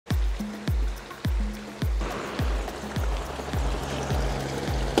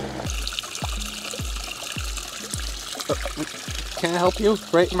Can I help you?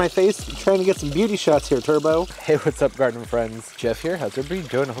 Right in my face? I'm trying to get some beauty shots here, Turbo. Hey, what's up, garden friends? Jeff here. How's everybody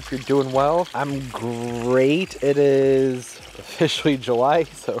doing? I hope you're doing well. I'm great. It is officially July,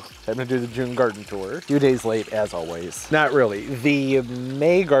 so I'm gonna do the June garden tour. A few days late, as always. Not really. The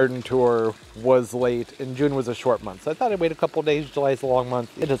May garden tour was late, and June was a short month, so I thought I'd wait a couple days. July's a long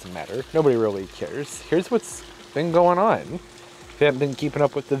month. It doesn't matter. Nobody really cares. Here's what's been going on. If you haven't been keeping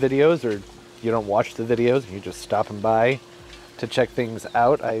up with the videos, or you don't watch the videos, and you're just stopping by to check things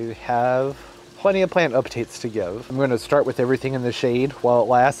out, I have plenty of plant updates to give. I'm going to start with everything in the shade while it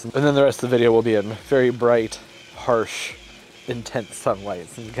lasts, and then the rest of the video will be in very bright, harsh, intense sunlight.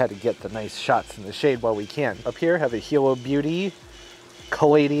 So we've got to get the nice shots in the shade while we can. Up here, have a Hilo Beauty,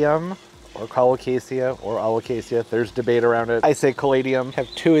 Caladium, or Colocasia, or Alocasia. There's debate around it. I say Caladium. Have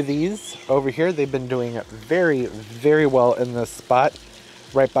two of these over here. They've been doing very, very well in this spot,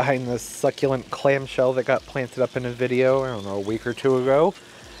 right behind this succulent clamshell that got planted up in a video, I don't know, a week or two ago.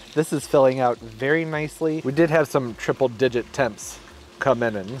 This is filling out very nicely. We did have some triple-digit temps come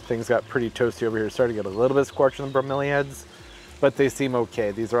in, and things got pretty toasty over here. Starting to get a little bit scorched on the bromeliads, but they seem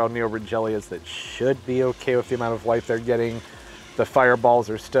okay. These are all Neoregelias that should be okay with the amount of light they're getting. The fireballs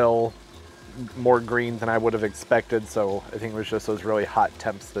are still more green than I would have expected, so I think it was just those really hot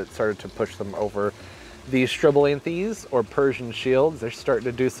temps that started to push them over. These Strobelanthes, or Persian shields, they're starting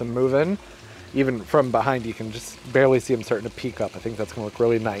to do some moving. Even from behind, you can just barely see them starting to peek up. I think that's going to look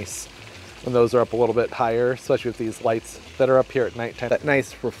really nice when those are up a little bit higher, especially with these lights that are up here at nighttime. That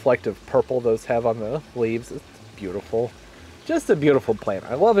nice reflective purple those have on the leaves, it's beautiful. Just a beautiful plant.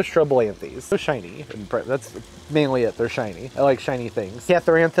 I love the Strobelanthes. So shiny, and that's mainly it. They're shiny. I like shiny things.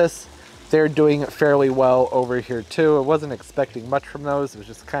 Catharanthus, they're doing fairly well over here too. I wasn't expecting much from those. It was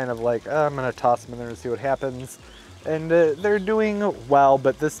just kind of like, oh, I'm gonna toss them in there and see what happens. And they're doing well,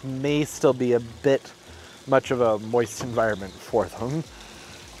 but this may still be a bit much of a moist environment for them,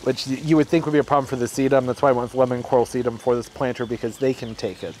 which you would think would be a problem for the sedum. That's why I went with lemon coral sedum for this planter, because they can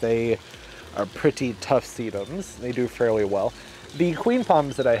take it. They are pretty tough sedums. They do fairly well. The queen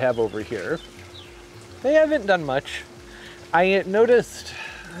palms that I have over here, they haven't done much. I noticed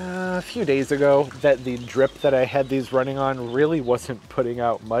a few days ago that the drip that I had these running on really wasn't putting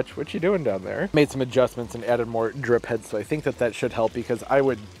out much. What you doing down there? Made some adjustments and added more drip heads, so I think that that should help, because I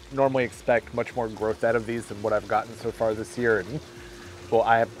would normally expect much more growth out of these than what I've gotten so far this year. And well,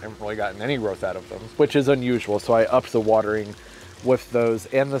 I haven't really gotten any growth out of them, which is unusual, so I upped the watering with those,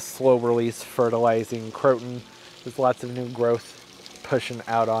 and the slow release fertilizing Croton. There's lots of new growth pushing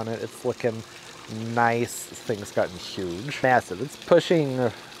out on it. It's looking nice. This thing's gotten huge, massive. It's pushing,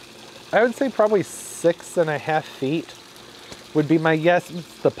 I would say probably 6.5 feet would be my guess.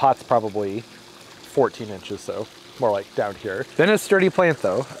 The pot's probably 14 inches, so more like down here. Then a sturdy plant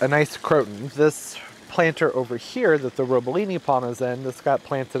though, a nice Croton. This planter over here that the Robellini palm is in, this got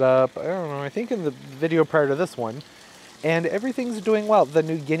planted up, I don't know, I think in the video prior to this one, and everything's doing well. The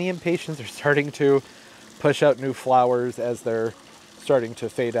New Guinea impatiens are starting to push out new flowers as they're starting to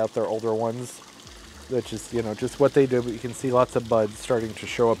fade out their older ones, which is, you know, just what they do. But you can see lots of buds starting to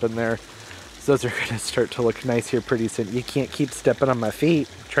show up in there. So those are going to start to look nice here pretty soon. You can't keep stepping on my feet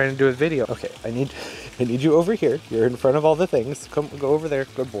trying to do a video. Okay, I need you over here. You're in front of all the things. Come, go over there.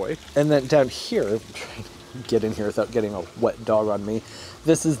 Good boy. And then down here, get in here without getting a wet dog on me.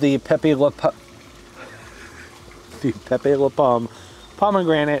 This is the Pepe La Pomme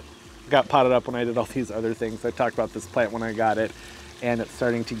pomegranate. Got potted up when I did all these other things. I talked about this plant when I got it, and it's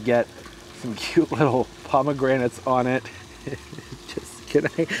starting to get some cute little pomegranates on it.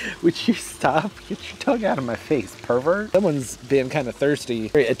 Would you stop? Get your tongue out of my face, pervert. Someone's being kind of thirsty,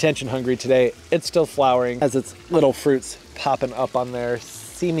 very attention hungry today. It's still flowering, has its little fruits popping up on there,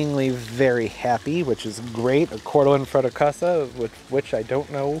 seemingly very happy, which is great. A Cordylan fruticosa, which I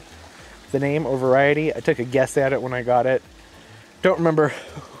don't know the name or variety. I took a guess at it when I got it. Don't remember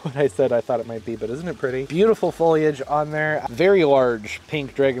what I said I thought it might be, but isn't it pretty? Beautiful foliage on there. Very large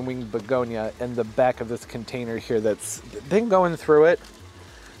pink dragon wing begonia in the back of this container here that's been going through it,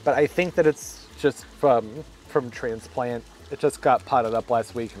 but I think that it's just from transplant. It just got potted up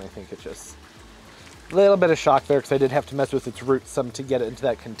last week, and I think it's just a little bit of shock there, because I did have to mess with its roots some to get it into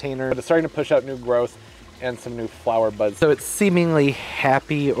that container. But it's starting to push out new growth and some new flower buds. So it's seemingly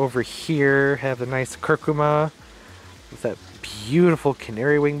happy over here. Have a nice curcuma with that beautiful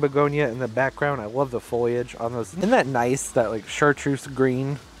canary wing begonia in the background. I love the foliage on those. Isn't that nice? That like chartreuse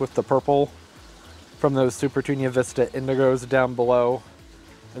green with the purple from those Petunia Vista indigos down below.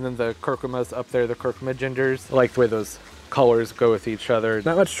 And then the curcumas up there, the curcuma gingers. I like the way those colors go with each other.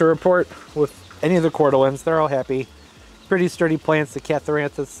 Not much to report with any of the Cordylans. They're all happy. Pretty sturdy plants. The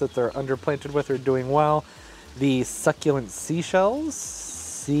Catharanthus that they're underplanted with are doing well. The succulent seashells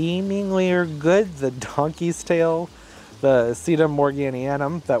seemingly are good. The donkey's tail, the Sedum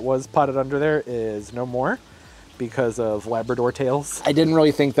morganianum that was potted under there is no more because of Labrador tails. I didn't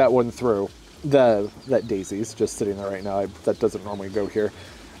really think that one through. That daisy's just sitting there right now. That doesn't normally go here.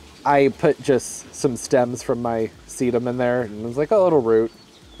 I put just some stems from my Sedum in there, and it was like a little root,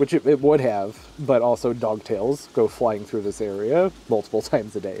 which it would have, but also dogtails go flying through this area multiple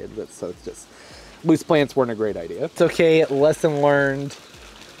times a day, and so it's just, loose plants weren't a great idea. It's okay, lesson learned.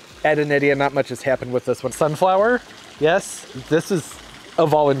 Ad inidia, not much has happened with this one. Sunflower, yes, this is a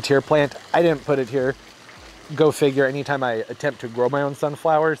volunteer plant. I didn't put it here. Go figure, anytime I attempt to grow my own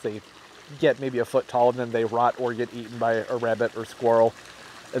sunflowers, they get maybe a foot tall and then they rot or get eaten by a rabbit or squirrel.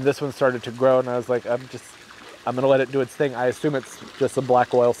 And this one started to grow and I was like, I'm gonna let it do its thing. I assume it's just a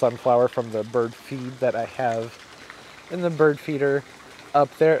black oil sunflower from the bird feed that I have in the bird feeder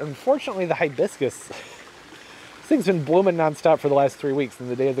up there. Unfortunately, the hibiscus, this thing's been blooming nonstop for the last 3 weeks. And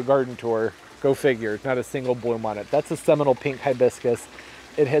the day of the garden tour, go figure, not a single bloom on it. That's a Seminole pink hibiscus.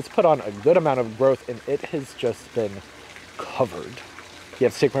 It has put on a good amount of growth and it has just been covered. You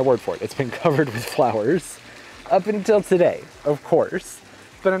have to take my word for it. It's been covered with flowers up until today, of course.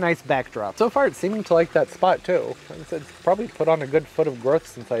 It's been a nice backdrop. So far, it's seeming to like that spot too. Like I said, it's probably put on a good foot of growth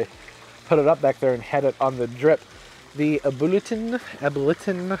since I put it up back there and had it on the drip. The abulitin,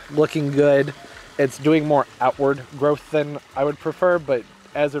 looking good. It's doing more outward growth than I would prefer, but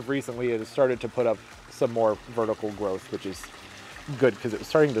as of recently, it has started to put up some more vertical growth, which is good because it was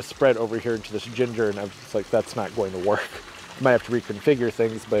starting to spread over here into this ginger, and I was like, that's not going to work. Might have to reconfigure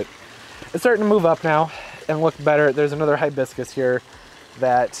things, but it's starting to move up now and look better. There's another hibiscus here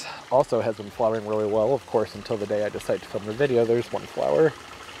that also has been flowering really well, of course, until the day I decide to film the video. There's one flower.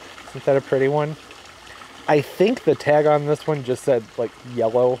 Isn't that a pretty one? I think the tag on this one just said like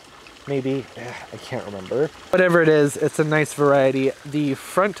yellow, maybe. I can't remember. Whatever it is, it's a nice variety. The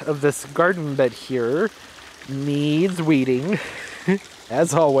front of this garden bed here needs weeding,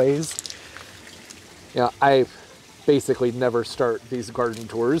 as always. Yeah, I basically never start these garden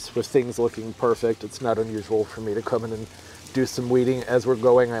tours with things looking perfect. It's not unusual for me to come in and do some weeding as we're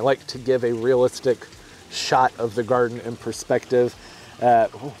going. I like to give a realistic shot of the garden in perspective.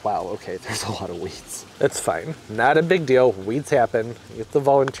 Oh, wow, okay, there's a lot of weeds. That's fine, not a big deal. Weeds happen. You get the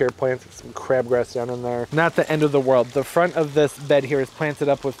volunteer plants, get some crabgrass down in there. Not the end of the world. The front of this bed here is planted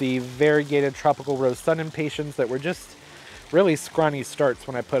up with the variegated tropical rose sun impatiens that were just really scrawny starts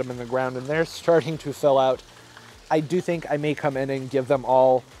when I put them in the ground, and they're starting to fill out. I do think I may come in and give them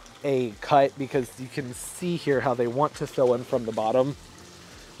all a cut because you can see here how they want to fill in from the bottom,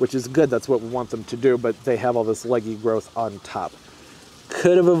 which is good. That's what we want them to do, but they have all this leggy growth on top.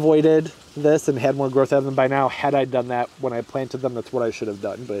 Could have avoided this and had more growth out of them by now. Had I done that when I planted them, that's what I should have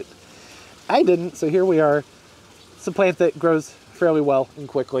done, but I didn't. So here we are. It's a plant that grows fairly well and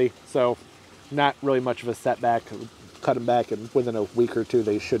quickly, so not really much of a setback. Cut them back, and within a week or two,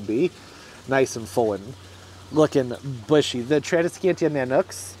 they should be nice and full and looking bushy. The Tradescantia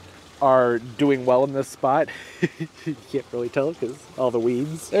nanux are doing well in this spot. You can't really tell because all the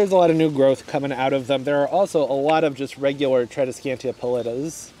weeds. There's a lot of new growth coming out of them. There are also a lot of just regular Tradescantia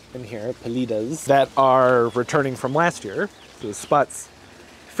pallidas in here, that are returning from last year. So the spot's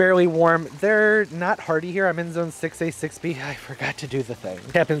fairly warm. They're not hardy here. I'm in zone 6A, 6B. I forgot to do the thing.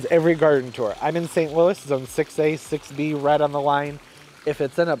 It happens every garden tour. I'm in St. Louis, zone 6A, 6B, right on the line. If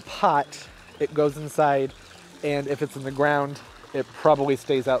it's in a pot, it goes inside. And if it's in the ground, it probably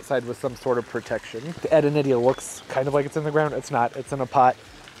stays outside with some sort of protection. The Adenidia looks kind of like it's in the ground. It's not. It's in a pot.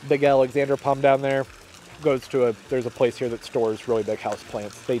 Big Alexander palm down there goes to there's a place here that stores really big house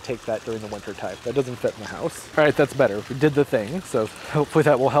plants. They take that during the winter time. That doesn't fit in the house. All right, that's better. We did the thing, so hopefully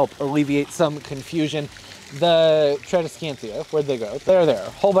that will help alleviate some confusion. The Tradescantia, where'd they go? They're there.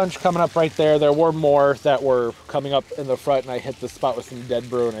 Whole bunch coming up right there. There were more that were coming up in the front, and I hit the spot with some dead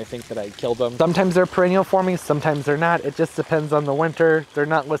brew, and I think that I killed them. Sometimes they're perennial for me, sometimes they're not. It just depends on the winter. They're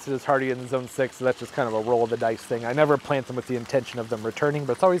not listed as hardy in zone 6, so that's just kind of a roll of the dice thing. I never plant them with the intention of them returning,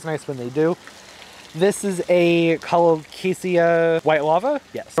 but it's always nice when they do. This is a Colocasia white lava.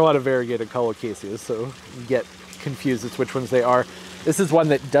 Yes, a lot of variegated Colocasias, so you get confused as which ones they are. This is one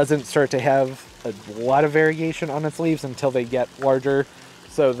that doesn't start to have a lot of variegation on its leaves until they get larger.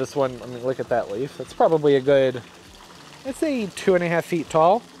 So this one, I mean, look at that leaf. It's probably a good, I'd say 2.5 feet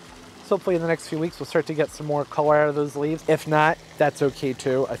tall. So hopefully in the next few weeks, we'll start to get some more color out of those leaves. If not, that's okay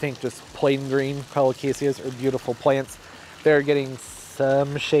too. I think just plain green Colocasias are beautiful plants. They're getting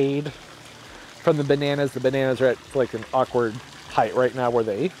some shade from the bananas. The bananas are at like an awkward height right now where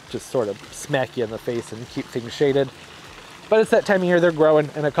they just sort of smack you in the face and keep things shaded. But it's that time of year, they're growing.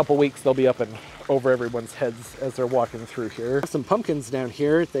 In a couple weeks, they'll be up and over everyone's heads as they're walking through here. Some pumpkins down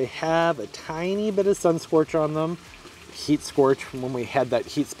here. They have a tiny bit of sun scorch on them. Heat scorch from when we had that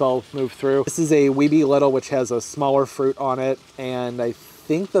heat spell move through. This is a Weeby Little, which has a smaller fruit on it. And I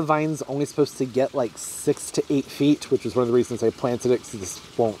think the vine's only supposed to get like 6 to 8 feet, which is one of the reasons I planted it, because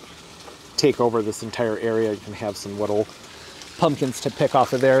this won't take over this entire area. You can have some little pumpkins to pick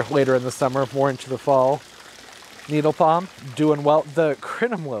off of there later in the summer, more into the fall. Needle palm, doing well. The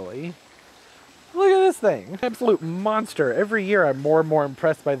crinum lily, look at this thing. Absolute monster. Every year I'm more and more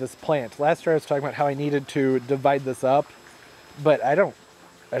impressed by this plant. Last year I was talking about how I needed to divide this up, but I don't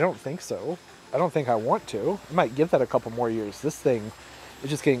think so. I don't think I want to. I might give that a couple more years. This thing is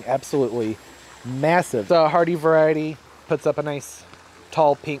just getting absolutely massive. The hardy variety puts up a nice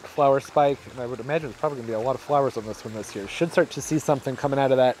tall pink flower spike, and I would imagine there's probably gonna be a lot of flowers on this one this year. Should start to see something coming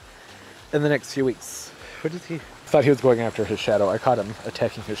out of that in the next few weeks. What is he? Thought he was going after his shadow. I caught him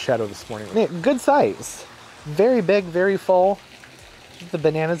attacking his shadow this morning. Yeah, good size. Very big, very full. The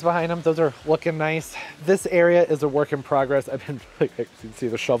bananas behind him, those are looking nice. This area is a work in progress. I've been, like, you can see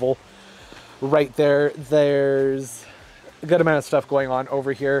the shovel right there. There's a good amount of stuff going on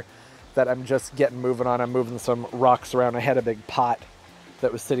over here that I'm just getting moving on. I'm moving some rocks around. I had a big pot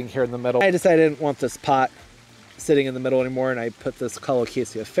that was sitting here in the middle. I decided I didn't want this pot sitting in the middle anymore, and I put this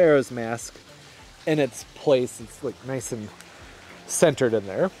Colocasia Pharaoh's mask in its place. It's like nice and centered in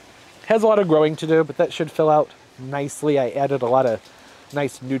there. Has a lot of growing to do, but that should fill out nicely. I added a lot of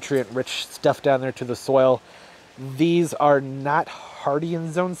nice nutrient-rich stuff down there to the soil. These are not hardy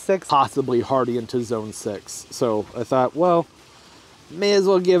in zone 6, possibly hardy into zone 6. So I thought, well, may as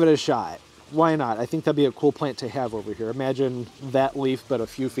well give it a shot. Why not? I think that'd be a cool plant to have over here. Imagine that leaf, but a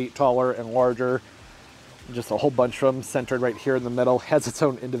few feet taller and larger. Just a whole bunch of them centered right here in the middle. Has its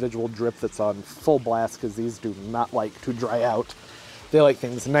own individual drip that's on full blast because these do not like to dry out. They like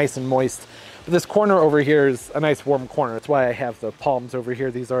things nice and moist. But this corner over here is a nice warm corner. That's why I have the palms over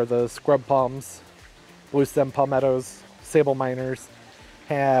here. These are the scrub palms, blue stem palmettos, sable minors.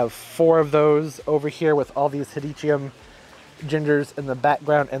 Have 4 of those over here with all these Hydroponics gingers in the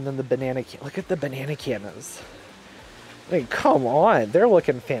background, and then the banana can. Look at the banana cannas. I mean, come on, they're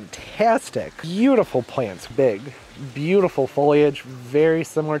looking fantastic. Beautiful plants, big, beautiful foliage, very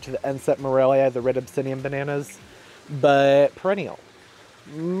similar to the Enset Morelia, the red Abyssinian bananas, but perennial.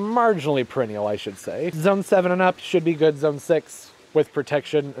 Marginally perennial, I should say. Zone 7 and up should be good. Zone 6 with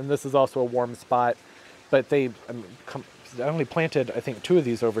protection, and this is also a warm spot, but I only planted, I think, 2 of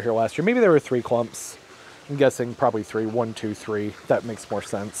these over here last year. Maybe there were 3 clumps. I'm guessing probably 3, 1, 2, 3. That makes more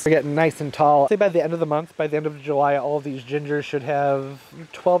sense. We're getting nice and tall. Say by the end of the month, by the end of July, all of these gingers should have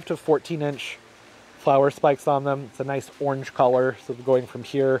 12 to 14 inch flower spikes on them. It's a nice orange color. So going from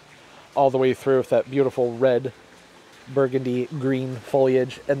here all the way through with that beautiful red, burgundy, green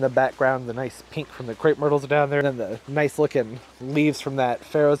foliage in the background. The nice pink from the crepe myrtles down there. And then the nice looking leaves from that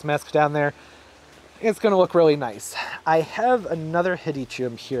Pharaoh's mask down there. It's going to look really nice. I have another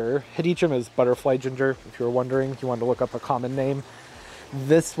Hydroponic here. Hydroponic is butterfly ginger, if you were wondering, if you wanted to look up a common name.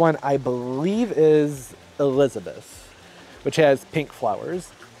 This one, I believe, is Elizabeth, which has pink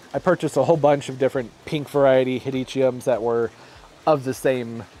flowers. I purchased a whole bunch of different pink variety Hydroponics that were of the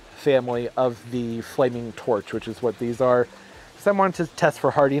same family of the Flaming Torch, which is what these are. So I wanted to test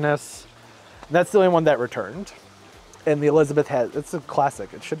for hardiness. That's the only one that returned. And the Elizabeth it's a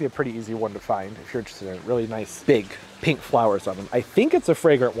classic. It should be a pretty easy one to find if you're interested in it. Really nice, big, pink flowers on them. I think it's a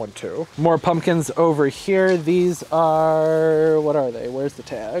fragrant one too. More pumpkins over here. These are, what are they? Where's the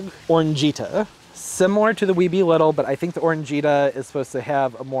tag? Orangita. Similar to the Weeby Little, but I think the Orangita is supposed to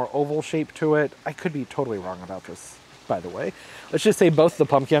have a more oval shape to it. I could be totally wrong about this, by the way. Let's just say both the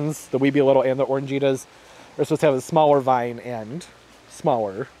pumpkins, the Weeby Little and the Orangitas, are supposed to have a smaller vine and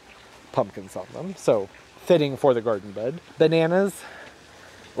smaller pumpkins on them. So fitting for the garden bed. Bananas,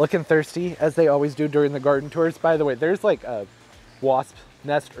 looking thirsty, as they always do during the garden tours. By the way, there's like a wasp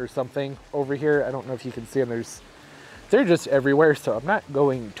nest or something over here. I don't know if you can see them. They're just everywhere, so I'm not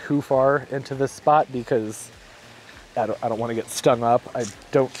going too far into this spot because I don't want to get stung up. I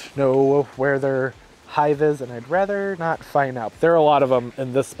don't know where their hive is, and I'd rather not find out. There are a lot of them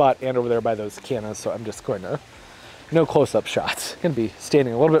in this spot and over there by those cannas, so I'm just going to no close-up shots. Gonna be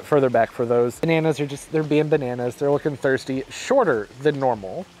standing a little bit further back for those. Bananas are they're being bananas. They're looking thirsty, shorter than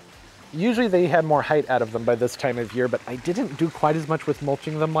normal. Usually they had more height out of them by this time of year, but I didn't do quite as much with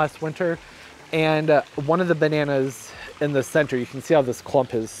mulching them last winter. And one of the bananas in the center, you can see how this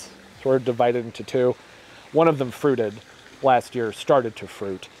clump is sort of divided into 2. One of them fruited last year, started to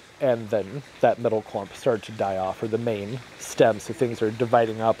fruit, and then that middle clump started to die off, or the main stem, so things are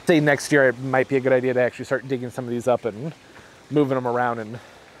dividing up. Say next year it might be a good idea to actually start digging some of these up and moving them around and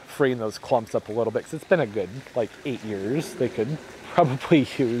freeing those clumps up a little bit, because it's been a good like 8 years. They could probably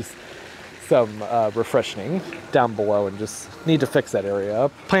use some refreshing down below and just need to fix that area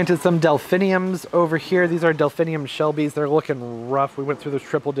up. Planted some delphiniums over here. These are delphinium shelbies. They're looking rough. We went through those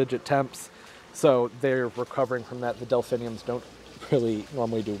triple-digit temps, so they're recovering from that. The delphiniums don't really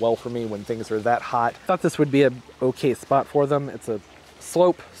normally do well for me when things are that hot. Thought this would be a okay spot for them. It's a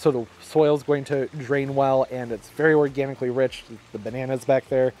slope, so the soil's going to drain well, and it's very organically rich. The bananas back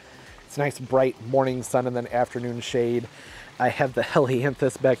there. It's nice bright morning sun and then afternoon shade. I have the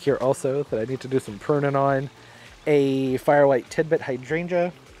helianthus back here also that I need to do some pruning on. A firelight tidbit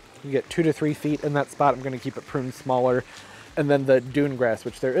hydrangea. You get 2 to 3 feet in that spot. I'm going to keep it pruned smaller. And then the dune grass,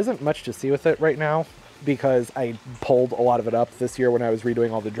 which there isn't much to see with it right now because I pulled a lot of it up this year when I was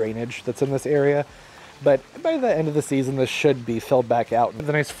redoing all the drainage that's in this area. But by the end of the season, this should be filled back out.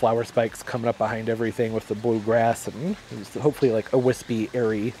 The nice flower spikes coming up behind everything with the blue grass, and hopefully like a wispy,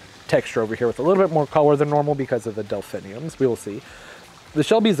 airy texture over here with a little bit more color than normal because of the delphiniums. We will see. The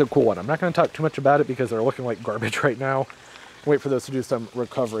Shelby's a cool one. I'm not going to talk too much about it because they're looking like garbage right now. Wait for those to do some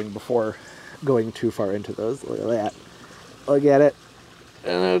recovering before going too far into those. Look at that. Look at it.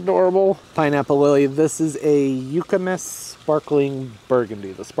 And adorable. Pineapple lily. This is a Eucamus sparkling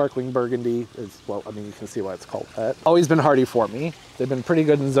burgundy. The sparkling burgundy is, well, I mean, you can see why it's called that. Always been hardy for me. They've been pretty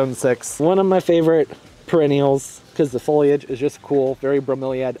good in zone 6. One of my favorite perennials because the foliage is just cool, very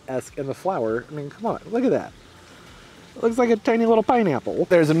bromeliad-esque, and the flower, I mean, come on, look at that. It looks like a tiny little pineapple.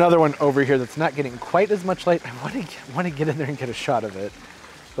 There's another one over here that's not getting quite as much light. I want to get in there and get a shot of it,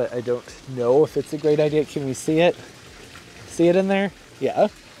 but I don't know if it's a great idea. Can we see it? See it in there? Yeah.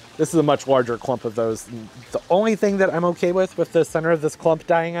 This is a much larger clump of those. The only thing that I'm okay with the center of this clump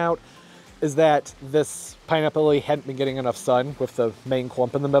dying out is that this pineapple lily hadn't been getting enough sun with the main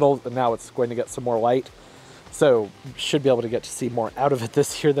clump in the middle, and now it's going to get some more light. So should be able to get to see more out of it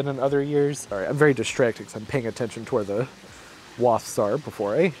this year than in other years. Sorry, I'm very distracted because I'm paying attention to where the wasps are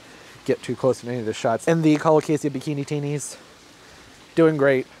before I get too close to any of the shots. And the Colocasia bikini teenies, doing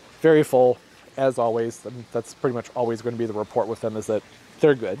great, very full, as always. And that's pretty much always going to be the report with them, is that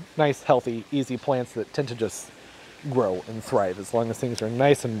they're good. Nice, healthy, easy plants that tend to just grow and thrive as long as things are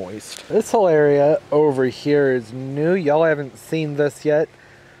nice and moist. This whole area over here is new. Y'all haven't seen this yet.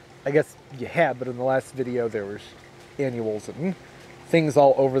 I guess you have, but in the last video there was annuals and things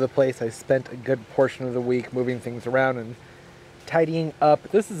all over the place. I spent a good portion of the week moving things around and tidying up.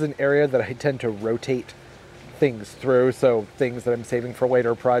 This is an area that I tend to rotate things through, so things that I'm saving for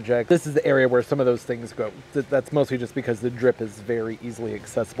later projects. This is the area where some of those things go. That's mostly just because the drip is very easily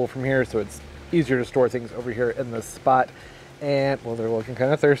accessible from here, so it's easier to store things over here in this spot. And, well, they're looking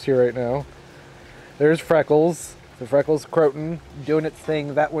kind of thirsty right now. There's Freckles. The Freckles Croton doing its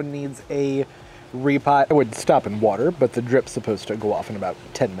thing. That one needs a repot. I would stop and water, but the drip's supposed to go off in about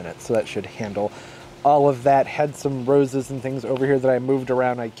 10 minutes, so that should handle all of that. Had some roses and things over here that I moved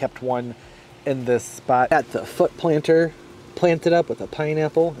around. I kept one in this spot. At the foot planter, planted up with a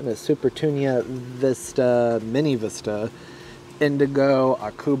pineapple and a Petunia Vista, Mini Vista, Indigo,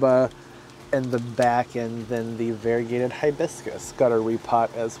 Akuba in the back, and then the variegated hibiscus got a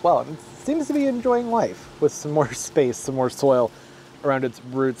repot as well. And it seems to be enjoying life with some more space, some more soil around its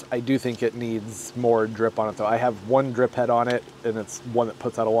roots. I do think it needs more drip on it though. I have one drip head on it, and it's one that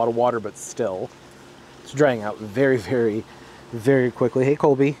puts out a lot of water, but still it's drying out very, very, very quickly. Hey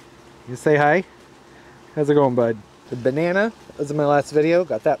Colby, you say hi? How's it going, bud? The banana was in my last video.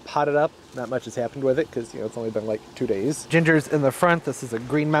 Got that potted up. Not much has happened with it because, you know, it's only been like 2 days. Ginger's in the front. This is a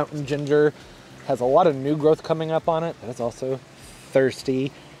Green Mountain ginger. Has a lot of new growth coming up on it. And it's also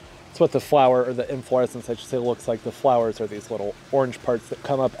thirsty. It's what the flower, or the inflorescence, I should say, looks like. The flowers are these little orange parts that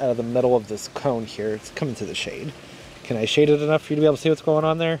come up out of the middle of this cone here. It's coming to the shade. Can I shade it enough for you to be able to see what's going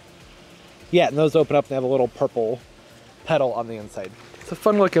on there? Yeah, and those open up and they have a little purple petal on the inside. It's a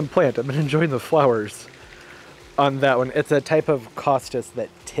fun looking plant. I've been enjoying the flowers on that one. It's a type of costus that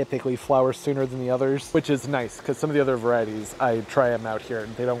typically flowers sooner than the others, which is nice because some of the other varieties, I try them out here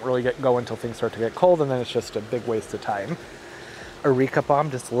and they don't really get going until things start to get cold, and then it's just a big waste of time. Areca palm,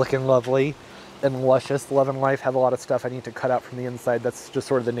 just looking lovely and luscious. Love and Life have a lot of stuff I need to cut out from the inside. That's just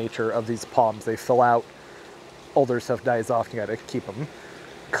sort of the nature of these palms. They fill out, older stuff dies off, and you gotta keep them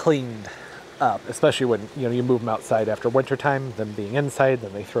cleaned up, especially when, you know, you move them outside after winter time. Them being inside,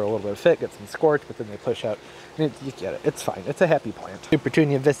 then they throw a little bit of fit, get some scorch, but then they push out. And you get it. It's fine. It's a happy plant.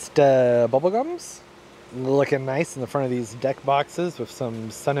 Petunia Vista bubblegums, looking nice in the front of these deck boxes with some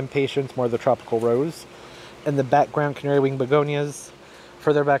sun impatiens, more of the tropical rose. In the background, canary wing begonias,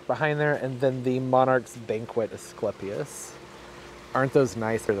 further back behind there, and then the Monarch's Banquet Asclepias. Aren't those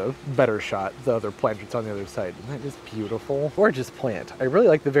nice? They're the better shot, the other plant that's on the other side. Isn't that just beautiful? Gorgeous plant. I really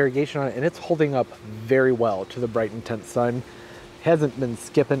like the variegation on it, and it's holding up very well to the bright, intense sun. Hasn't been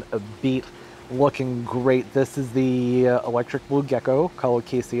skipping a beat. Looking great. This is the electric blue gecko,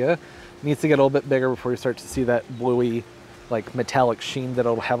 colocasia. Needs to get a little bit bigger before you start to see that bluey, like metallic sheen that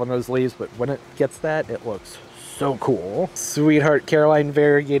it'll have on those leaves, but when it gets that, it looks so cool. Sweetheart Caroline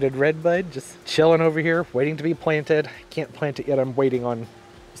variegated redbud, just chilling over here, waiting to be planted. I can't plant it yet. I'm waiting on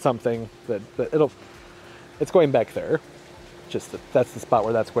something but it's going back there. That's the spot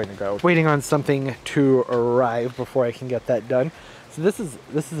where that's going to go. Waiting on something to arrive before I can get that done. So this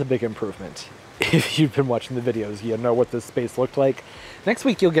is a big improvement. If you've been watching the videos, you know what this space looked like. Next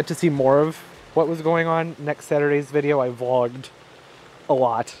week, you'll get to see more of what was going on. Next Saturday's video, I vlogged a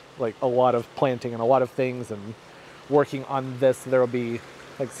lot of planting and a lot of things and working on this. There'll be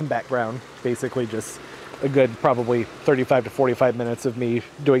like some background, basically just a good probably 35 to 45 minutes of me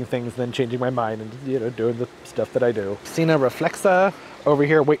doing things, then changing my mind and, you know, doing the stuff that I do. Sina reflexa over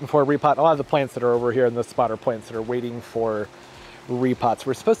here waiting for a repot. A lot of the plants that are over here in this spot are plants that are waiting for repots.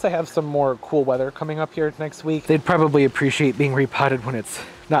 We're supposed to have some more cool weather coming up here next week. They'd probably appreciate being repotted when it's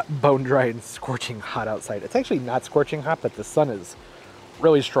not bone dry and scorching hot outside. It's actually not scorching hot, but the sun is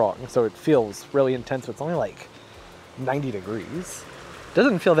really strong, so it feels really intense. It's only like 90 degrees.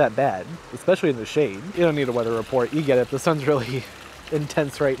 Doesn't feel that bad, especially in the shade. You don't need a weather report. You get it. The sun's really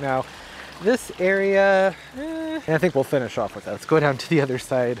intense right now. This area, and I think we'll finish off with that. Let's go down to the other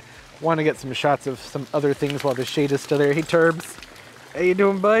side. Want to get some shots of some other things while the shade is still there. Hey, Turbs. How you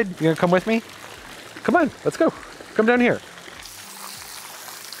doing, bud? You gonna come with me? Come on, let's go. Come down here.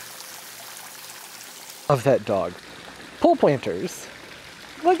 Love that dog. Pole planters.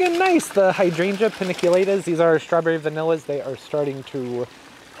 Looking nice. The hydrangea paniculatas, these are strawberry vanillas. They are starting to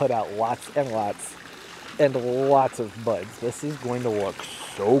put out lots and lots and lots of buds. This is going to look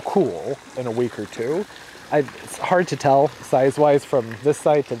so cool in a week or two. It's hard to tell size-wise from this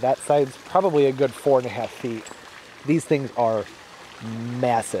side to that side. It's probably a good 4.5 feet. These things are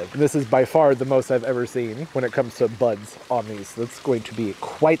massive. This is by far the most I've ever seen when it comes to buds on these. That's going to be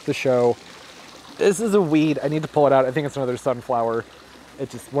quite the show. This is a weed. I need to pull it out. I think it's another sunflower.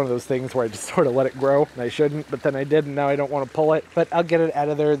 It's just one of those things where I just sort of let it grow, and I shouldn't, but then I did, and now I don't want to pull it. But I'll get it out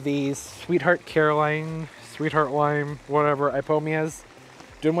of there. These Sweetheart Caroline, Sweetheart Lime, whatever, Ipomeas,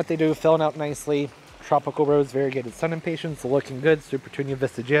 doing what they do, filling out nicely. Tropical Rose, Variegated Sun Impatiens, looking good. Super Petunia,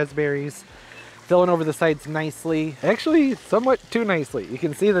 Vista Jazzberries, filling over the sides nicely. Actually, somewhat too nicely. You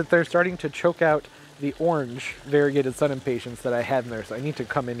can see that they're starting to choke out the orange Variegated Sun Impatiens that I had in there, so I need to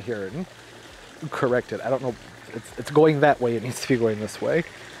come in here and correct it. I don't know. It's going that way. It needs to be going this way.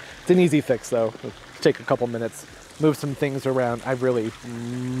 It's an easy fix, though. It'll take a couple minutes. Move some things around. I really,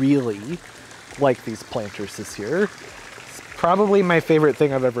 really like these planters this year. It's probably my favorite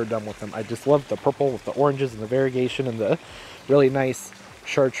thing I've ever done with them. I just love the purple with the oranges and the variegation and the really nice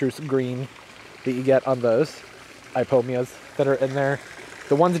chartreuse green that you get on those Ipomeas that are in there.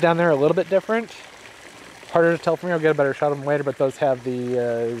 The ones down there are a little bit different. Harder to tell from here. I'll get a better shot of them later, but those have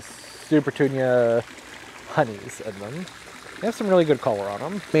the Super Petunia honeys in them. They have some really good color on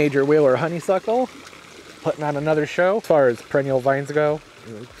them. Major Wheeler honeysuckle, putting on another show. As far as perennial vines go,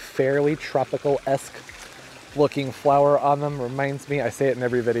 fairly tropical-esque looking flower on them. Reminds me, I say it in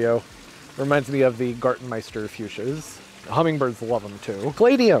every video, reminds me of the Gartenmeister fuchsias. Hummingbirds love them too.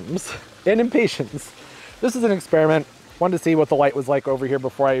 Caladiums and impatiens. This is an experiment. Wanted to see what the light was like over here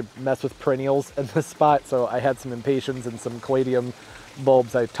before I mess with perennials in this spot. So I had some impatiens and some caladium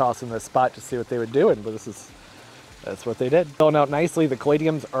bulbs I tossed in this spot to see what they would do, and that's what they did. Filling out nicely. The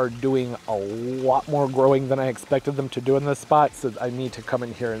caladiums are doing a lot more growing than I expected them to do in this spot, so I need to come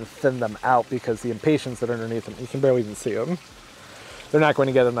in here and thin them out because the impatiens that are underneath them, you can barely even see them. They're not going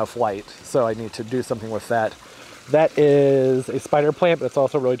to get enough light, so I need to do something with that. That is a spider plant, but it's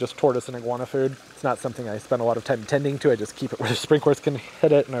also really just tortoise and iguana food. It's not something I spend a lot of time tending to. I just keep it where the sprinklers can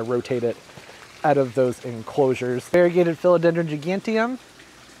hit it, and I rotate it out of those enclosures. Variegated Philodendron Giganteum,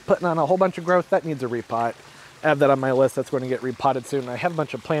 putting on a whole bunch of growth. That needs a repot. I have that on my list. That's going to get repotted soon. I have a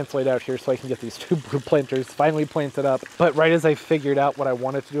bunch of plants laid out here so I can get these two blue planters finally planted up. But right as I figured out what I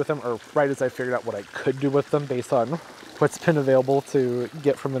wanted to do with them, or right as I figured out what I could do with them based on what's been available to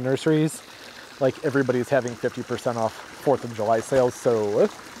get from the nurseries, like everybody's having 50% off 4th of July sales, so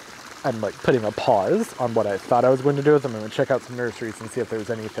I'm like putting a pause on what I thought I was going to do with them. I'm going to check out some nurseries and see if there's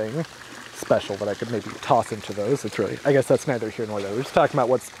anything special that I could maybe toss into those. It's really, I guess that's neither here nor there. We're just talking about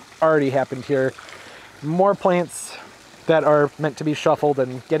what's already happened here. More plants that are meant to be shuffled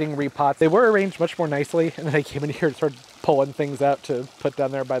and getting repotted. They were arranged much more nicely, and then I came in here and started pulling things out to put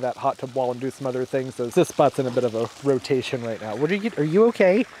down there by that hot tub wall and do some other things. So this spot's in a bit of a rotation right now. Are you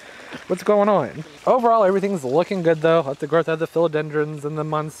okay? What's going on? Overall, everything's looking good though. Lots of growth out of the philodendrons and the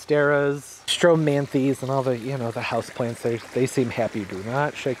monsteras, stromanthes, and all the, you know, the houseplants. They seem happy. Do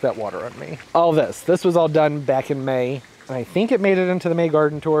not shake that water on me. All this was all done back in May. And I think it made it into the May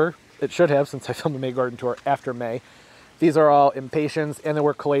garden tour. It should have, since I filmed the May garden tour after May. These are all impatiens, and there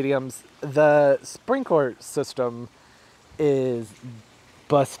were caladiums. The sprinkler system is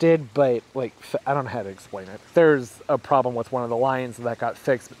busted, but like, I don't know how to explain it. There's a problem with one of the lines that got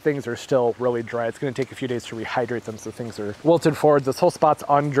fixed, but things are still really dry. It's gonna take a few days to rehydrate them, so things are wilted forward. This whole spot's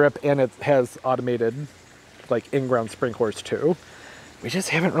on drip, and it has automated like in-ground sprinklers too. We just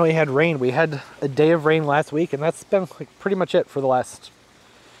haven't really had rain. We had a day of rain last week, and that's been like pretty much it for the last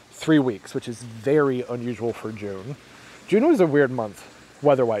 3 weeks, which is very unusual for June. June was a weird month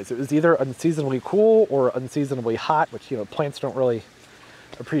weather-wise. It was either unseasonably cool or unseasonably hot, which, you know, plants don't really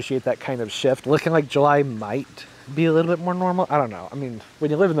appreciate that kind of shift. Looking like July might be a little bit more normal. I don't know. I mean, when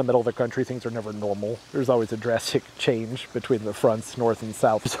you live in the middle of the country, things are never normal. There's always a drastic change between the fronts, north and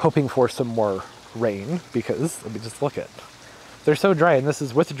south. Just hoping for some more rain, because let me just look at, they're so dry, and this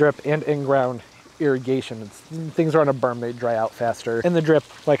is with drip and in-ground irrigation. Things are on a berm, they dry out faster. And the drip,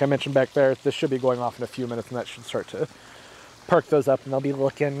 like I mentioned back there, this should be going off in a few minutes, and that should start to perk those up, and they'll be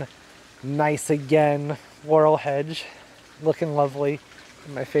looking nice again. Laurel hedge, looking lovely.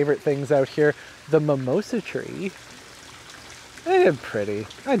 My favorite things out here, the mimosa tree. It's pretty.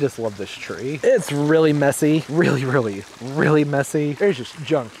 I just love this tree. It's really messy, really messy. There's just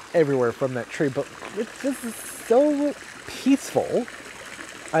junk everywhere from that tree, but this is so peaceful.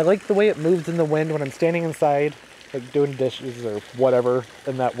 I like the way it moves in the wind when I'm standing inside, like doing dishes or whatever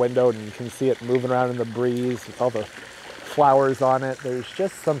in that window, and you can see it moving around in the breeze with all the flowers on it. There's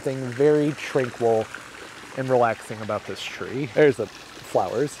just something very tranquil and relaxing about this tree. There's the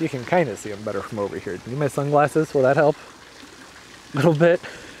flowers. You can kind of see them better from over here. Need my sunglasses? Will that help? A little bit.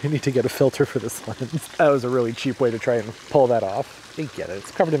 I need to get a filter for this lens. That was a really cheap way to try and pull that off. I get it.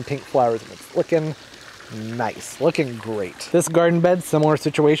 It's covered in pink flowers, and it's looking nice. Looking great. This garden bed, similar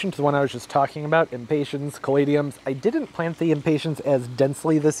situation to the one I was just talking about. Impatiens, caladiums. I didn't plant the impatiens as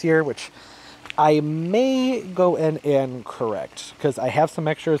densely this year, which I may go in and correct, because I have some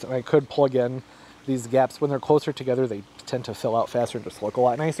extras and I could plug in these gaps. When they're closer together, they tend to fill out faster and just look a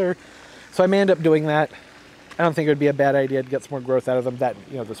lot nicer. So I may end up doing that. I don't think it would be a bad idea to get some more growth out of them. That,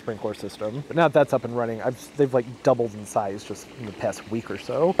 you know, the sprinkler system. But now that that's up and running, they've like doubled in size just in the past week or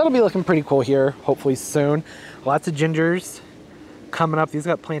so. That'll be looking pretty cool here, hopefully soon. Lots of gingers coming up. These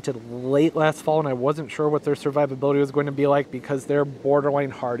got planted late last fall, and I wasn't sure what their survivability was going to be like because they're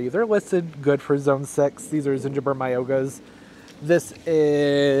borderline hardy. They're listed good for zone 6. These are gingerbread myogas. This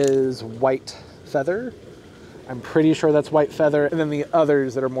is white feather. I'm pretty sure that's white feather. And then the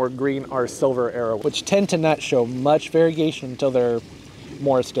others that are more green are silver arrow, which tend to not show much variegation until they're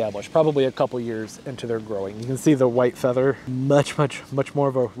more established, probably a couple years into their growing. You can see the white feather, much more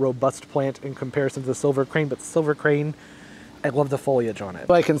of a robust plant in comparison to the silver crane, but the silver crane, I love the foliage on it.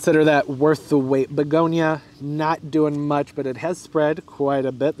 So I consider that worth the wait. Begonia, not doing much, but it has spread quite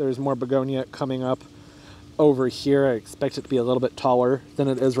a bit. There's more begonia coming up over here. I expect it to be a little bit taller than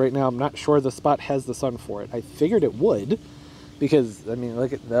it is right now. I'm not sure the spot has the sun for it. I figured it would, because I mean,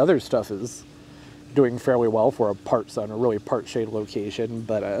 look at the other stuff is doing fairly well for a part sun, a really part shade location,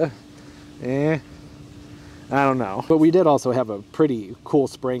 but I don't know. But we did also have a pretty cool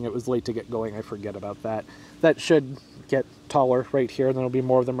spring. It was late to get going. I forget about that. That should get taller right here, and there'll be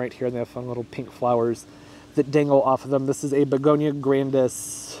more of them right here, and they have fun little pink flowers that dangle off of them. This is a Begonia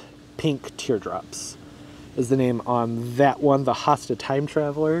grandis pink teardrops is the name on that one. The Hosta Time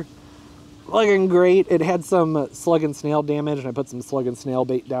Traveler, looking great. It had some slug and snail damage, and I put some slug and snail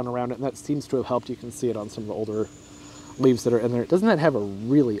bait down around it, and that seems to have helped. You can see it on some of the older leaves that are in there. Doesn't that have a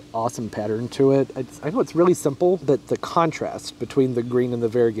really awesome pattern to it? I know it's really simple, but the contrast between the green and the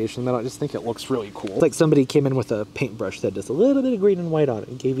variegation, I just think it looks really cool. It's like somebody came in with a paintbrush that just a little bit of green and white on it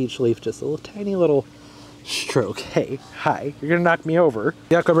and gave each leaf just a little tiny little stroke. Hey, hi, you're gonna knock me over.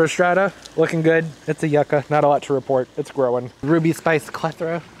 Yucca rostrata, looking good. It's a yucca, not a lot to report. It's growing. Ruby Spice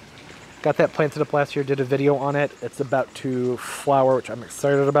Clethra, got that planted up last year, did a video on it. It's about to flower, which I'm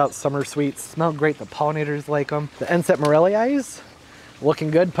excited about. Summer sweets, smell great, the pollinators like them. The Enset Morellii, looking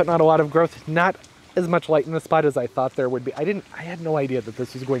good, putting on a lot of growth. Not as much light in the spot as I thought there would be. I had no idea that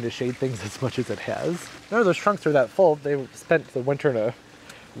this was going to shade things as much as it has. None of those trunks are that full. They spent the winter in a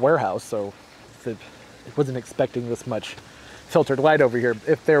warehouse, so I wasn't expecting this much filtered light over here.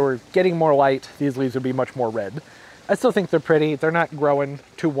 If they were getting more light, these leaves would be much more red. I still think they're pretty. They're not growing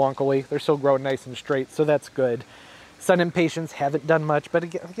too wonkily. They're still growing nice and straight, so that's good. Sun impatiens haven't done much, but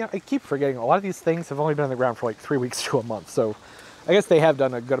again, I keep forgetting a lot of these things have only been on the ground for like 3 weeks to a month, so I guess they have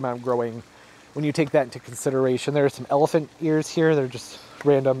done a good amount of growing when you take that into consideration. There are some elephant ears here. They're just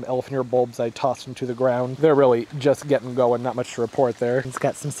random elephant ear bulbs I tossed into the ground. They're really just getting going, not much to report there. It's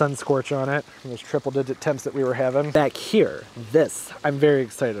got some sun scorch on it from those triple digit temps that we were having. Back here, this I'm very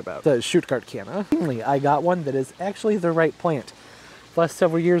excited about. The shoot guard canna. Finally, I got one that is actually the right plant. The last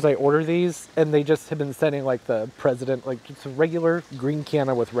several years I order these and they just have been sending like the president, like just a regular green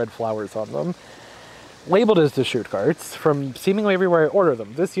canna with red flowers on them. Labeled as the shoot guards from seemingly everywhere I order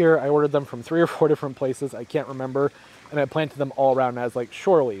them. This year I ordered them from 3 or 4 different places, I can't remember, and I planted them all around and I was like,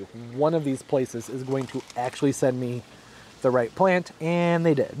 surely one of these places is going to actually send me the right plant, and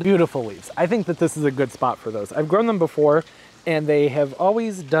they did. Beautiful leaves. I think that this is a good spot for those. I've grown them before and they have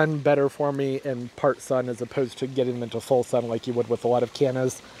always done better for me in part sun as opposed to getting them into full sun like you would with a lot of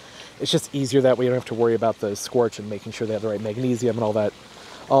cannas. It's just easier that way. You don't have to worry about the scorch and making sure they have the right magnesium and all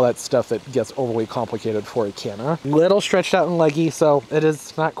that stuff that gets overly complicated for a canna. Little stretched out and leggy, so it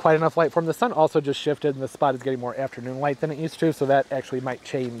is not quite enough light for them. The sun also just shifted and the spot is getting more afternoon light than it used to, so that actually might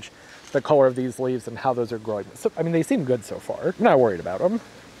change the color of these leaves and how those are growing. So, I mean, they seem good so far. I'm not worried about them,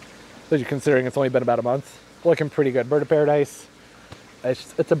 especially considering it's only been about a month. Looking pretty good. Bird of paradise.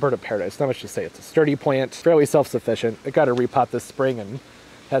 It's a bird of paradise, not much to say. It's a sturdy plant, fairly self-sufficient. It got a repot this spring and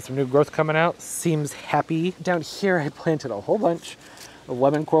has some new growth coming out. Seems happy. Down here I planted a whole bunch of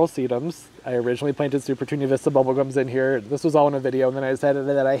lemon coral sedums. I originally planted Super Petunia Vista bubblegums in here. This was all in a video, and then I decided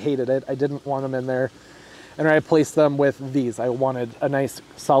that I hated it. I didn't want them in there. And I replaced them with these. I wanted a nice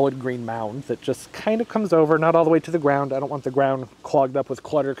solid green mound that just kind of comes over, not all the way to the ground. I don't want the ground clogged up with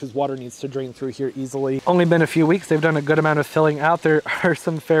clutter because water needs to drain through here easily. Only been a few weeks. They've done a good amount of filling out. There are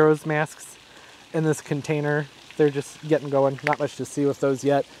some Pharaoh's masks in this container. They're just getting going. Not much to see with those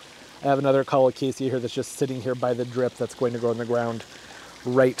yet. I have another colocasia here that's just sitting here by the drip that's going to go in the ground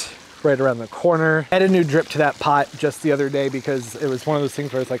right around the corner. I had a new drip to that pot just the other day because it was one of those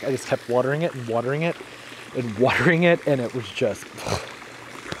things where it's like I just kept watering it and watering it and watering it, and it was just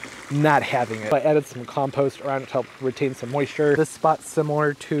not having it. I added some compost around it to help retain some moisture. This spot's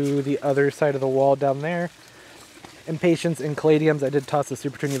similar to the other side of the wall down there. Impatiens and caladiums, I did toss the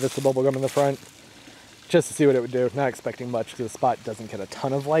Super Petunia Vista bubblegum in the front just to see what it would do. Not expecting much because the spot doesn't get a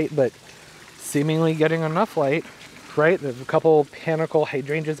ton of light, but seemingly getting enough light. Right, there's a couple panicle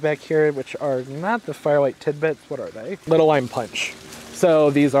hydrangeas back here, which are not the firelight tidbits. What are they? Little lime punch.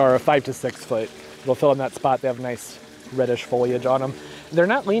 So these are a 5 to 6 foot. They'll fill in that spot. They have nice reddish foliage on them. They're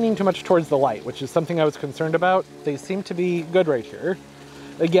not leaning too much towards the light, which is something I was concerned about. They seem to be good right here.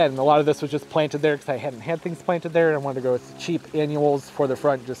 Again, a lot of this was just planted there because I hadn't had things planted there, and I wanted to go with cheap annuals for the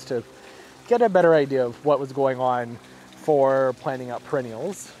front just to get a better idea of what was going on for planting out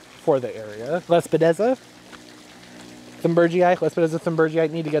perennials for the area. Lespedeza. Thunbergii, Lespedeza thunbergii, I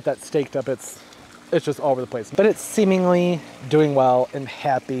need to get that staked up. It's just all over the place. But it's seemingly doing well and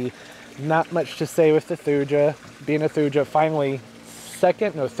happy. Not much to say with the thuja. Being a thuja, finally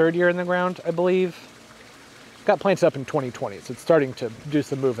third year in the ground, I believe. Got planted up in 2020, so it's starting to do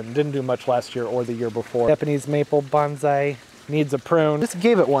some moving. Didn't do much last year or the year before. Japanese maple bonsai needs a prune. Just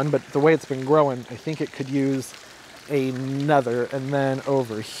gave it one, but the way it's been growing, I think it could use another. And then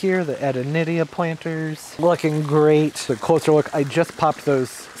over here, the Adonidia planters, looking great. A closer look, I just popped those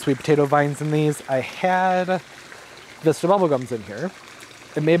sweet potato vines in these. I had Vista bubblegums in here.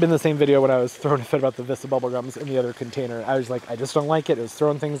 It may have been the same video when I was throwing a fit about the Vista bubblegums in the other container. I was like, I just don't like it. It was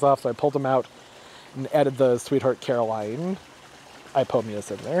throwing things off, so I pulled them out and added the Sweetheart Caroline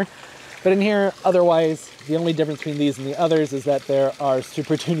Ipomoeus in there. But in here, otherwise, the only difference between these and the others is that there are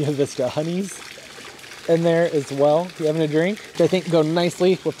Super Petunia Vista honeys in there as well. You having a drink? Which I think go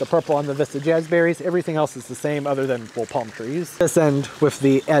nicely with the purple on the Vista jazzberries. Everything else is the same other than, well, palm trees. This end with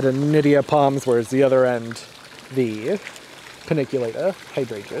the Adonidia palms, whereas the other end, the Paniculata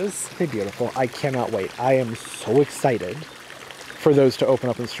hydrangeas. Pretty beautiful. I cannot wait. I am so excited for those to open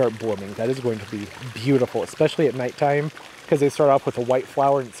up and start blooming. That is going to be beautiful, especially at nighttime, because they start off with a white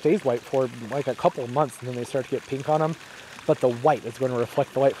flower and it stays white for like a couple of months, and then they start to get pink on them. But the white is going to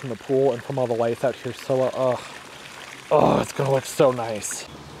reflect the light from the pool and from all the lights out here. So, it's going to look so nice.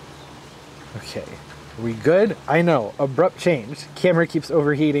 Okay, are we good? I know, abrupt change. Camera keeps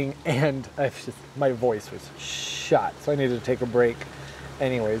overheating, and my voice was shot, so I needed to take a break.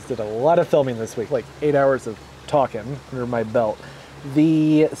 Anyways, did a lot of filming this week, like 8 hours of talking under my belt.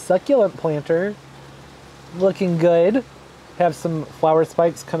 The succulent planter, looking good. Have some flower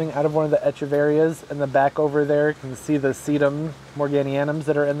spikes coming out of one of the echeverias in the back over there. You can see the sedum morganianums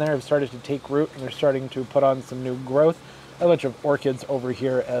that are in there have started to take root, and they're starting to put on some new growth. A bunch of orchids over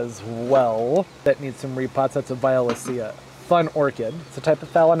here as well that need some repots. That's a violacea. Fun orchid. It's a type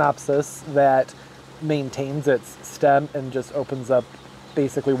of phalaenopsis that maintains its stem and just opens up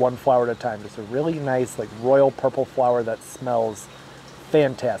basically one flower at a time. Just a really nice, like, royal purple flower that smells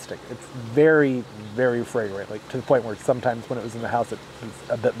fantastic. It's very, very fragrant, like to the point where sometimes when it was in the house it was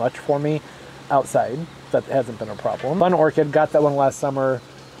a bit much for me. Outside, that hasn't been a problem. Fun orchid, got that one last summer,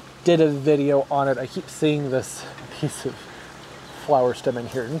 did a video on it. I keep seeing this piece of flower stem in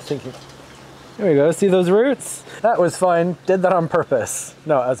here and thinking, there we go, see those roots? That was fun, did that on purpose.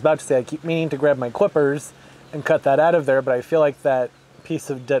 No, I was about to say I keep meaning to grab my clippers and cut that out of there, but I feel like that piece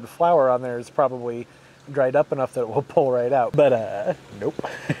of dead flower on there is probably dried up enough that it will pull right out. But nope,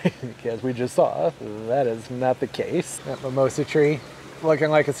 as we just saw, that is not the case. That mimosa tree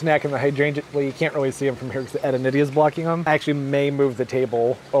looking like a snack in the hydrangea. Well, you can't really see them from here because the Adenidia is blocking them. I actually may move the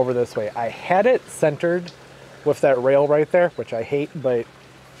table over this way. I had it centered with that rail right there, which I hate, but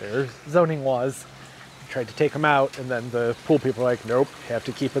there's zoning laws. I tried to take them out, and then the pool people are like, nope, you have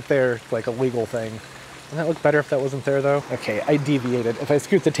to keep it there. It's like a legal thing. Wouldn't that look better if that wasn't there, though? Okay, I deviated. If I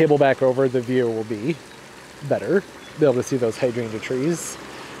scoot the table back over, the view will be better. Be able to see those hydrangea trees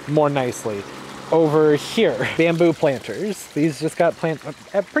more nicely. Over here, bamboo planters. These just got planted.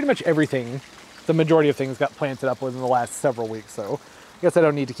 Pretty much everything, the majority of things got planted up within the last several weeks, so I guess I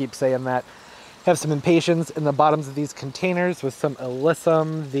don't need to keep saying that. Have some impatiens in the bottoms of these containers with some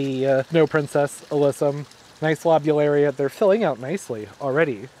alyssum, the Snow Princess alyssum. Nice lobularia. They're filling out nicely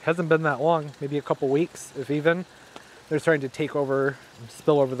already. Hasn't been that long, maybe a couple weeks, if even. They're starting to take over,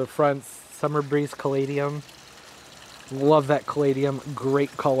 spill over the fronts. Summer Breeze Caladium. Love that Caladium.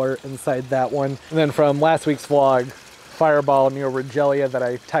 Great color inside that one. And then from last week's vlog, Fireball Neoregelia that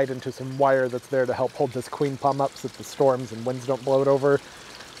I tied into some wire that's there to help hold this queen palm up so that the storms and winds don't blow it over.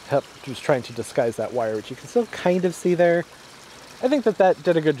 Just trying to disguise that wire, which you can still kind of see there. I think that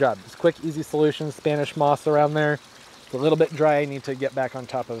did a good job. Just quick, easy solution. Spanish moss around there. It's a little bit dry. I need to get back on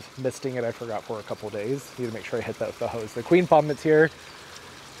top of misting it. I forgot for a couple days. Need to make sure I hit that with the hose. The queen palm that's here,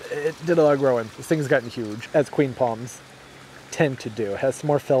 it did a lot of growing. This thing's gotten huge, as queen palms tend to do. It has some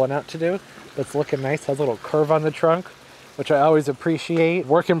more filling out to do, but it's looking nice. Has a little curve on the trunk, which I always appreciate.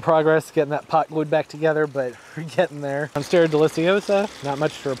 Work in progress, getting that pot glued back together, but we're getting there. Monstera deliciosa, not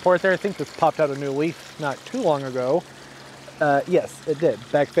much to report there. I think this popped out a new leaf not too long ago. Yes, it did,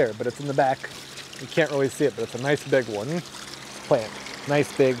 back there, but it's in the back. You can't really see it, but it's a nice big one. Plant.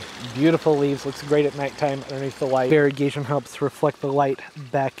 Nice big, beautiful leaves. Looks great at nighttime underneath the light. Variegation helps reflect the light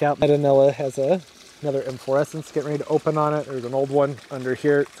back out. Metanilla has another inflorescence getting ready to open on it. There's an old one under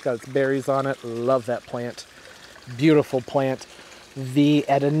here. It's got its berries on it. Love that plant. Beautiful plant. The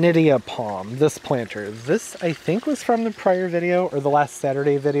Adenidia palm, this planter. This, I think, was from the prior video, or the last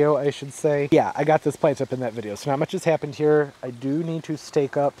Saturday video, I should say. Yeah, I got this plant up in that video, so not much has happened here. I do need to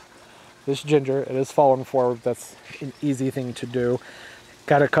stake up this ginger. It is fallen forward. That's an easy thing to do.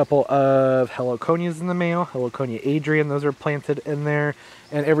 Got a couple of heliconias in the mail. Heliconia Adrian, those are planted in there.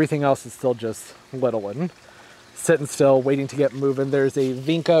 And everything else is still just littling. Sitting still, waiting to get moving. There's a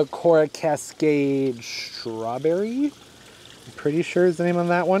Vinca Cora Cascade Strawberry. I'm pretty sure is the name on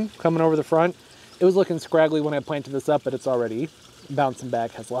that one. Coming over the front. It was looking scraggly when I planted this up, but it's already bouncing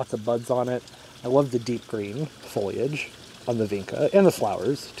back. Has lots of buds on it. I love the deep green foliage on the Vinca, and the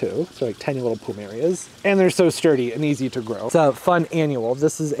flowers too. So like tiny little plumerias. And they're so sturdy and easy to grow. It's a fun annual.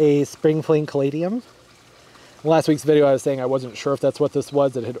 This is a Spring Fling Caladium. In last week's video I was saying I wasn't sure if that's what this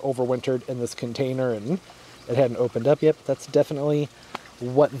was. It had overwintered in this container and it hadn't opened up yet. That's definitely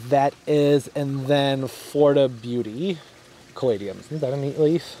what that is. And then Florida Beauty Caladium. Isn't that a neat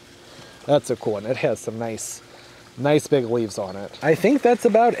leaf? That's a cool one. It has some nice big leaves on it. I think that's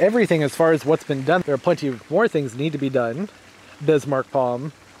about everything as far as what's been done. There are plenty of more things need to be done. Bismarck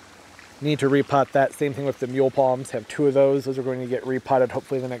palm. Need to repot that. Same thing with the mule palms. Have 2 of those. Those are going to get repotted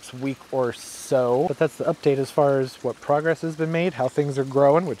hopefully in the next week or so. But that's the update as far as what progress has been made, how things are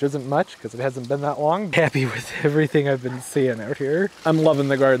growing, which isn't much because it hasn't been that long. Happy with everything I've been seeing out here. I'm loving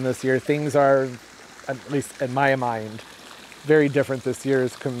the garden this year. Things are, at least in my mind, very different this year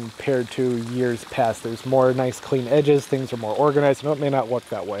as compared to years past. There's more nice clean edges. Things are more organized. I know it may not look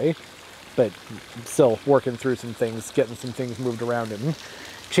that way, but I'm still working through some things, getting some things moved around and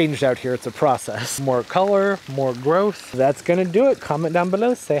changed out here. It's a process. More color, more growth. That's gonna do it. Comment down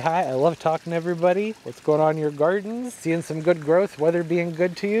below, say hi. I love talking to everybody. What's going on in your gardens? Seeing some good growth, weather being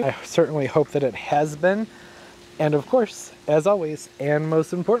good to you. I certainly hope that it has been. And of course, as always, and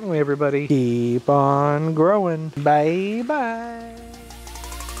most importantly, everybody, keep on growing. Bye-bye.